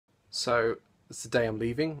So it's the day I'm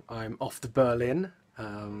leaving. I'm off to Berlin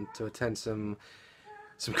to attend some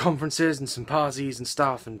conferences and some parties and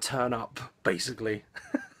stuff and turn up, basically.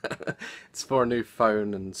 It's for a new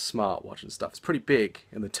phone and smartwatch and stuff. It's pretty big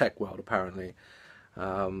in the tech world, apparently.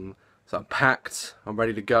 So I'm packed. I'm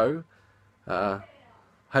ready to go.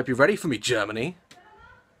 Hope you're ready for me, Germany.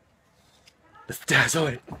 Let's dazzle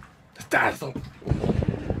it. Let's dazzle.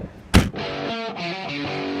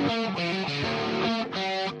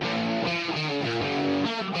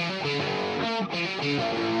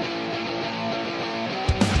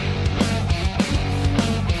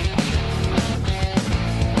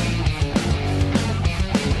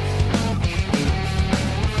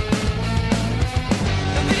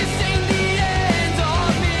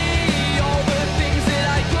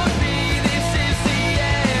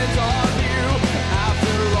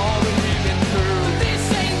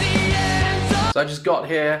 So I just got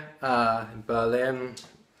here in Berlin,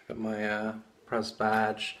 got my press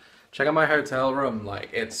badge. Check out my hotel room, like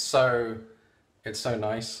it's so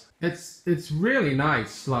nice. It's really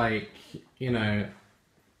nice, like, you know,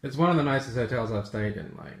 it's one of the nicest hotels I've stayed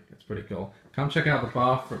in, like it's pretty cool. Come check out the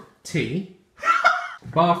bathroom. The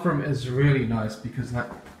bathroom is really nice because like,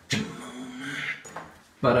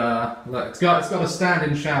 but look, it's got a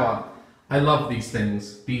stand-in shower. I love these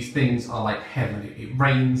things. These things are like heaven. It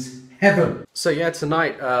rains heaven. So yeah,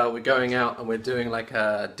 tonight we're going out and we're doing like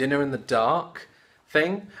a dinner in the dark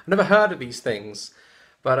thing. I've never heard of these things,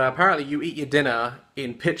 but apparently you eat your dinner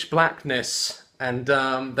in pitch blackness, and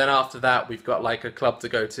then after that we've got like a club to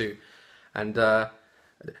go to and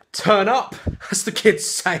turn up, as the kids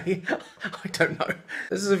say. I don't know.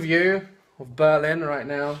 This is a view of Berlin right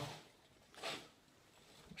now.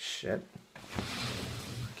 Shit.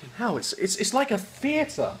 Fucking hell, it's like a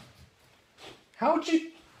theatre. How would you...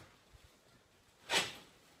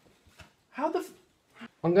 How the f...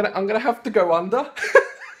 I'm gonna have to go under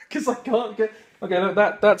because I can't get. Okay, look,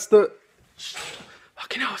 that's the.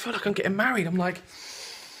 Fucking hell! I feel like I'm getting married. I'm like,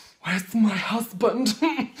 where's my husband?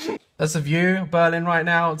 That's a view of Berlin right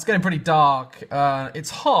now. It's getting pretty dark. It's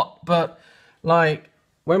hot, but like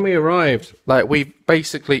when we arrived, like we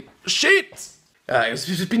basically shit.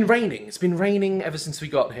 It's been raining. It's been raining ever since we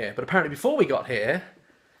got here. But apparently before we got here,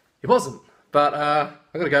 it wasn't. But I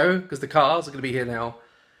gotta go because the cars are gonna be here now.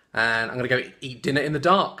 And I'm going to go eat dinner in the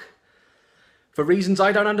dark. For reasons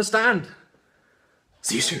I don't understand.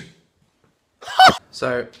 See you soon.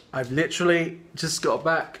 So, I've literally just got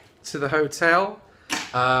back to the hotel.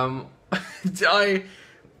 I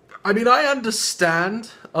mean, I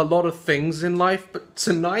understand a lot of things in life, but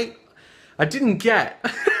tonight, I didn't get.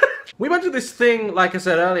 We went to this thing, like I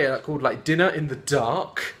said earlier, called like dinner in the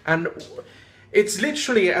dark. And it's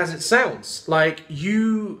literally as it sounds. Like,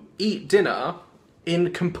 you eat dinner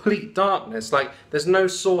in complete darkness, like there's no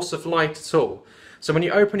source of light at all. So when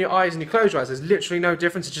you open your eyes and you close your eyes, there's literally no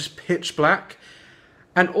difference, it's just pitch black.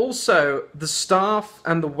 And also the staff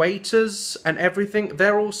and the waiters and everything,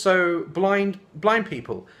 they're also blind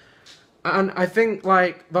people. And I think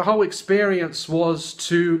like the whole experience was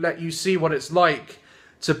to let you see what it's like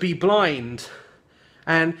to be blind.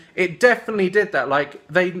 And it definitely did that. Like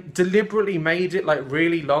they deliberately made it like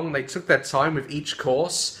really long. They took their time with each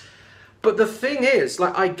course. But the thing is,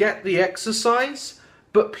 like, I get the exercise,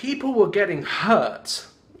 but people were getting hurt.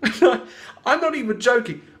 I'm not even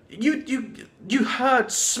joking. You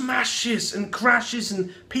heard smashes and crashes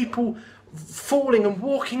and people falling and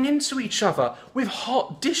walking into each other with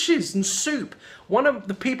hot dishes and soup. One of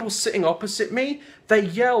the people sitting opposite me, they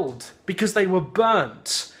yelled because they were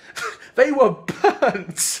burnt. They were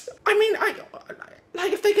burnt. I mean,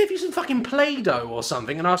 like, if they gave you some fucking Play-Doh or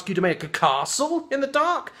something and asked you to make a castle in the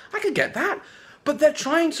dark, I could get that. But they're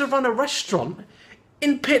trying to run a restaurant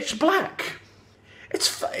in pitch black.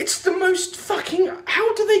 It's the most fucking...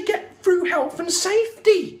 How do they get through health and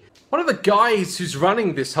safety? One of the guys who's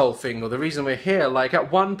running this whole thing, or the reason we're here, like,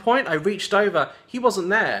 at one point I reached over, he wasn't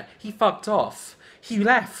there. He fucked off. He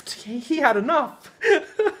left. He had enough.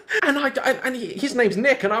 And his name's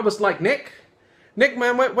Nick, and I was like, Nick,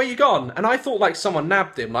 man, where you gone? And I thought like someone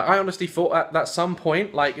nabbed him. Like I honestly thought at some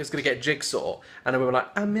point like it's gonna get Jigsaw, and then we were like,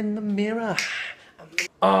 I'm in the mirror.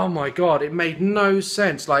 Oh my god, it made no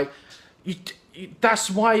sense. Like,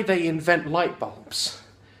 that's why they invent light bulbs.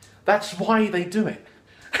 That's why they do it.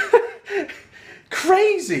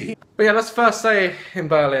 Crazy. But yeah, let's first say in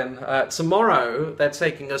Berlin. Tomorrow they're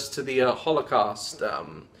taking us to the Holocaust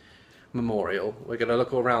memorial. We're gonna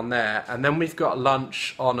look all around there, and then we've got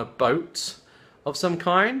lunch on a boat of some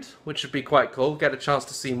kind, which would be quite cool. Get a chance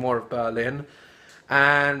to see more of Berlin.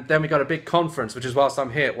 And then we got a big conference, which is why I'm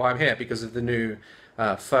here, because of the new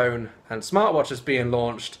phone and smartwatches being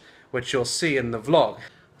launched. which you'll see in the vlog.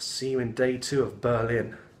 See you in day 2 of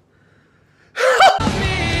Berlin.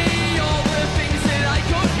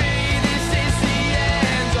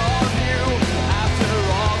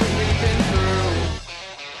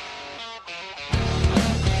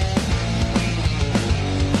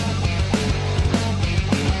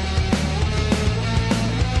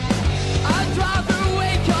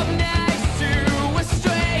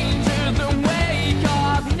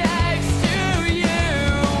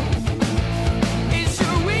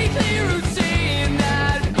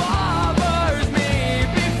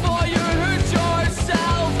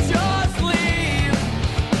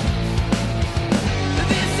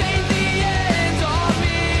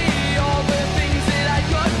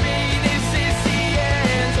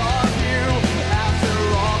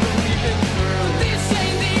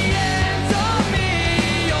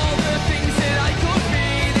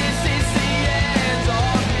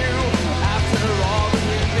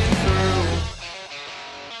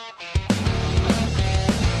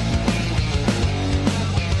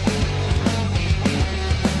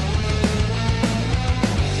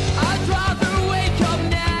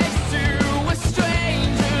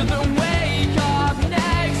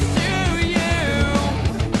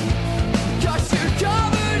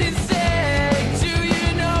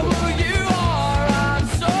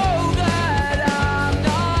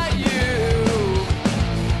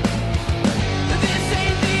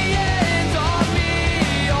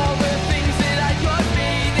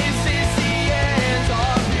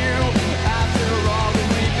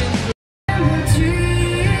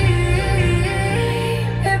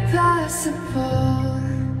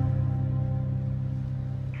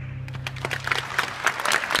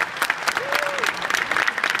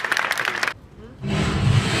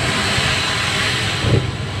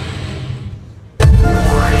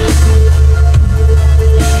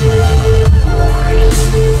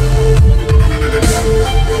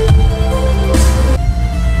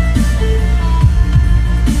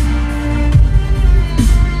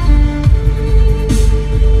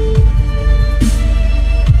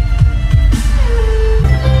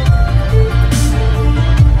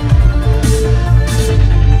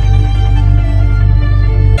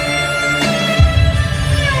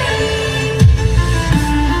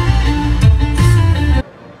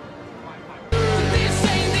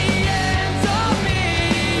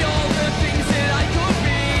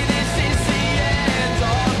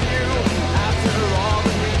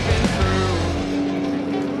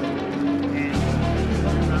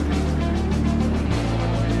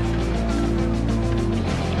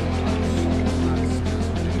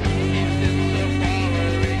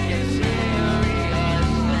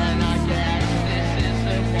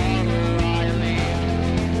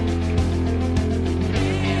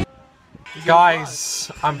 Guys,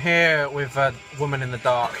 I'm here with a woman in the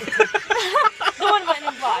dark.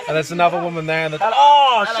 And there's another woman there in the dark.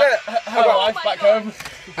 Oh shit! I got life back home.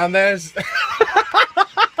 And there's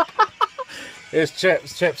here's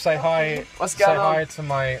Chips. Chips, say hi. What's going on? Say hi to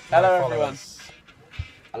my Hello followers. everyone.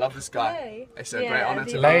 I love this guy. Hey. It's a great honour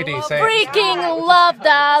to Lady, say Freaking love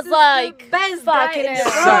that, like best fucking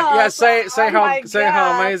say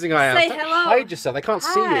how amazing I am. Say hello. Hide yourself. They can't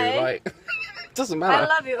see you. Like it doesn't matter. I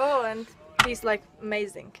love you all, and he's like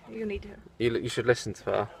amazing. You need her. You should listen to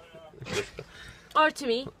her. Or to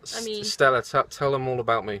me, I mean. Stella, tell them all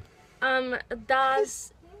about me.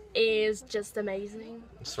 Das is just amazing.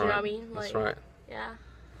 That's You know right. what I mean? Like, That's right. Yeah.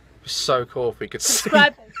 It's so cool if we could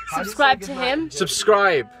Subscribe to him.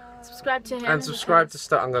 subscribe Subscribe to him. and subscribe to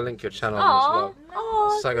Sta. I'm gonna link your channel as well.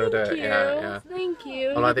 Oh, So I'm gonna do it. thank you. Yeah. Thank you.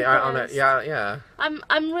 On like the You're the on it. best. Yeah.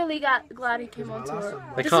 I'm really glad he came on tour.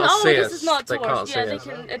 They This can't is, see this us. is not They tour. can't see yeah, they us.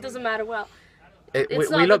 can. It doesn't matter. Well, We not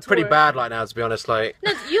the look pretty tour. bad right now, to be honest. Like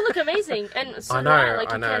no, you look amazing, and so I do know,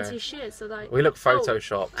 Like I you know. can't see shit. So like. we look Oh,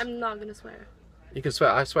 photoshopped. I'm not gonna swear. You can swear.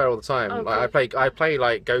 I swear all the time. Okay. Like, I play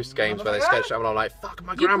like ghost games where they sketch up and I'm like, fuck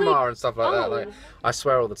my grandma and stuff like that. Like I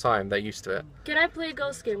swear all the time. They're used to it. Can I play a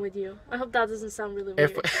ghost game with you? I hope that doesn't sound really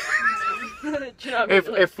weird. If Do you know what I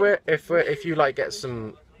mean? if you like get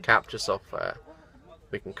some capture software,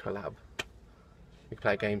 we can collab. We can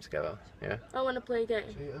play a game together. Yeah. I want to play a game.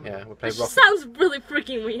 Yeah. We'll play Which Rocket. sounds really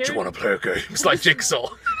freaking weird. Do you want to play a game? It's like Jigsaw.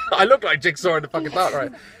 I look like Jigsaw in the fucking dark,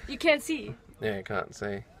 right? You can't see. Yeah, you can't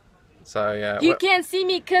see. So yeah. You can't see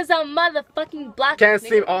me because I'm motherfucking black. Can't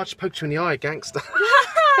see. Oh, I just poked you in the eye, gangster.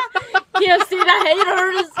 Can't see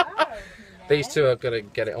the haters. These two are gonna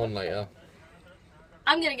get it on later.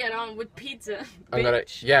 I'm gonna get on with pizza. I'm gonna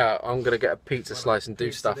get a pizza slice and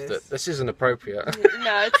do stuff that this isn't appropriate.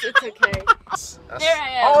 No, it's okay. There I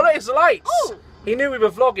am. Oh, there's the lights. Oh. He knew we were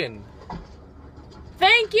vlogging.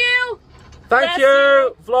 Thank you Thank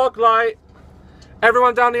you, Vlog Light.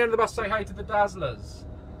 Everyone down the end of the bus say hey to the Dazzlers.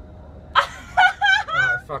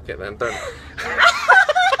 Alright, fuck it then, don't.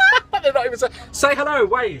 They're not even say hello,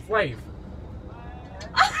 wave.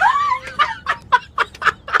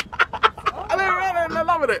 I'm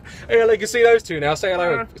loving it. Here, you can see those two now. Say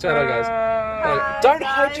hello. Say hello, guys. Don't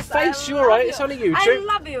hide your face. You alright? It's only YouTube. I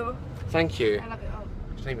love you. Thank you. I love you.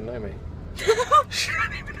 You don't even know me.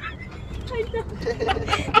 I know.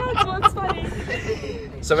 That's what's funny.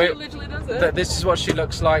 So She literally does it. this is what she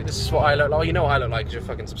looks like. This is what I look like. Oh, you know what I look like because you're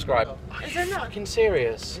fucking subscribed. Is there not? Fucking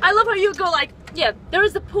serious. I love how you go like, yeah, there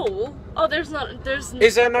is the pool. Oh, there's not. There's.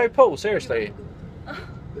 Is there no pool? Seriously?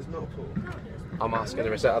 There's not a pool. I'm asking the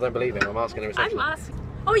reception. I don't believe him. I'm asking the reception. I'm asking.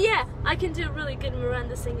 Oh yeah, I can do a really good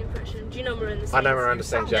Miranda Singh impression. Do you know Miranda Singh? I know Miranda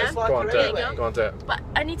Singh, Yeah? Go on, do There it. you go. Go on, do it. But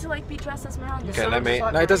I need to like be dressed as Miranda. Okay, let me. No,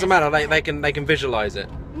 it doesn't matter. They can visualize it.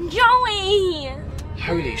 Joey!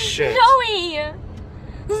 Holy shit. Joey!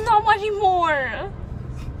 There's not much more.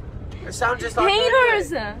 It sounds just like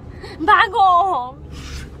Haters! Back off!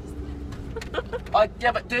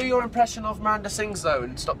 yeah, but do your impression of Miranda Sings though,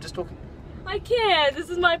 and stop just talking. I can't. This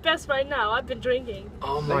is my best right now. I've been drinking.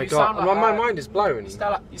 Oh my You god. sound like, my mind is blown.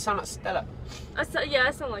 Stella, you sound like Stella. I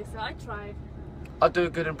sound like that. I tried. I'll do a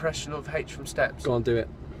good impression of H from Steps. Go on, do it.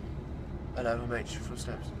 Hello, I'm H from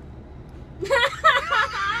Steps.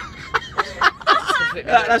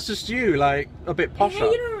 That's just you, like a bit posher.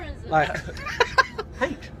 Haters! Like,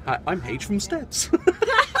 H. I'm H from Steps.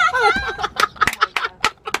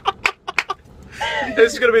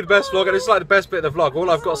 This is gonna be the best vlog, and it's like the best bit of the vlog. All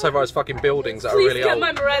I've got so far is fucking buildings that are Please really get old.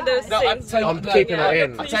 my Miranda No, Singh. I'm keeping it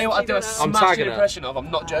in. I'll tell you what, I'll do a I'm smashing tagging her. impression of. I'm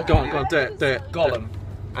not joking. Go on, do it. Gollum.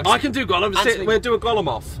 I can do Gollum. Anthony. We'll do a Gollum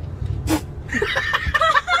off.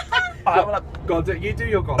 Go on, you do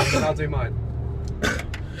your Gollum, and I'll do mine.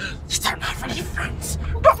 You don't have any friends.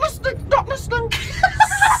 Not listening.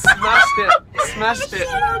 Smashed it.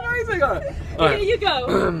 Amazing. Here you go.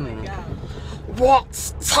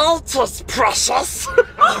 What's Taltus precious?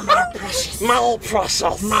 Mal precious. It's mal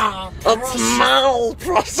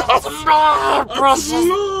precious.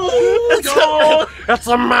 It's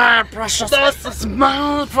a mal precious. This is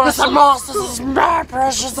mal precious. This is mal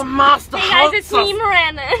precious. The master. Hey guys, it's me,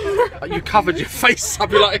 Miranda. You covered your face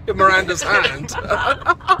up like Miranda's hand.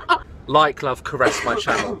 Like, love, caress my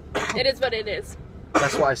channel. It is what it is.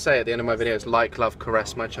 That's what I say at the end of my videos. Like, love,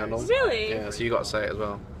 caress my channel. Really? Yeah, so you got to say it as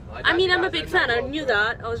well. I mean, I'm a big fan. I knew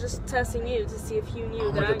that. I was just testing you to see if you knew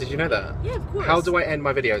Oh my that. god, did you know that? Yeah, of course. How do I end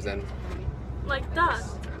my videos then? Like that.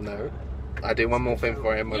 No. I do one more thing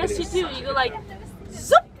before I end my Yes, videos. you do. You go like,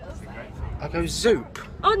 zoop. I go zoop.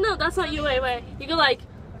 Oh no, that's not you. Wait. You go like,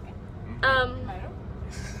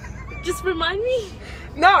 just remind me.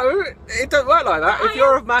 No, it don't work like that. If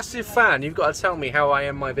you're a massive fan, you've got to tell me how I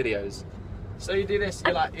end my videos. So you do this.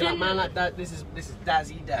 You're like man like that. This is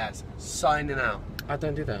Dazzy Daz signing out. I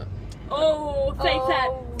don't do that. Oh, fake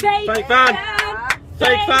fan. Fake fan.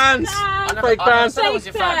 Fake fans. Fake I fans. said I was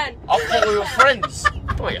your fan. I thought we were friends.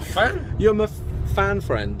 Oh, you're a fan? You're my fan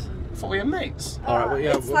friend. I thought we were mates. Alright, well,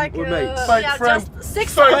 yeah, It's like we're mates. Fake yeah, friend. just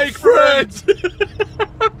 6 Fake friend!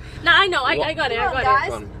 No, I know. I got it. Come on, I got guys.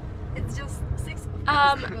 Go on. It's just 6.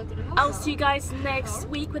 I'll see you guys next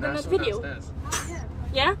week with another video.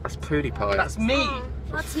 Yeah? That's Pootie Pie. That's me.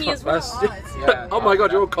 That's me as well. That's, oh my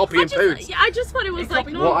god, you're all copying Poots. I just thought it was like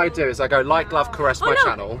normal. What I do is I go like, love, caress my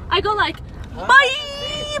channel. I go like, bye!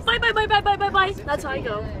 Bye. That's how I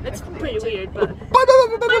go. It's pretty weird, but.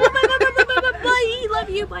 Bye. Love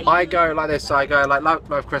you. Bye. I go like this, so I go like love,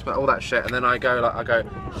 caress, all that shit, and then I go like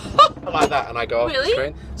like that, and I go off the Really?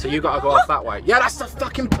 screen. So you gotta go off that way. Yeah, that's the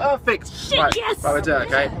fucking perfect. Shit, right, yes. Right, we'll do it,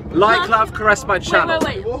 okay? Like, love, caress my channel.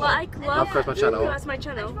 Wait. Like, love, caress my channel. caress my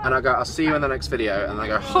channel. And I go, I'll see you in the next video, and I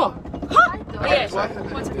go, huh. Okay.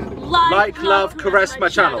 Like, love, caress my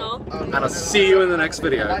channel, and I'll see you in the next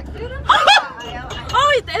video.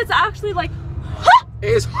 Oh, it's actually like. It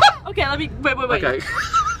is. Okay, let me wait. Okay.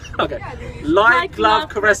 Okay. Like, love,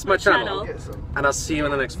 caress my channel, and I'll see you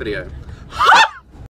in the next video.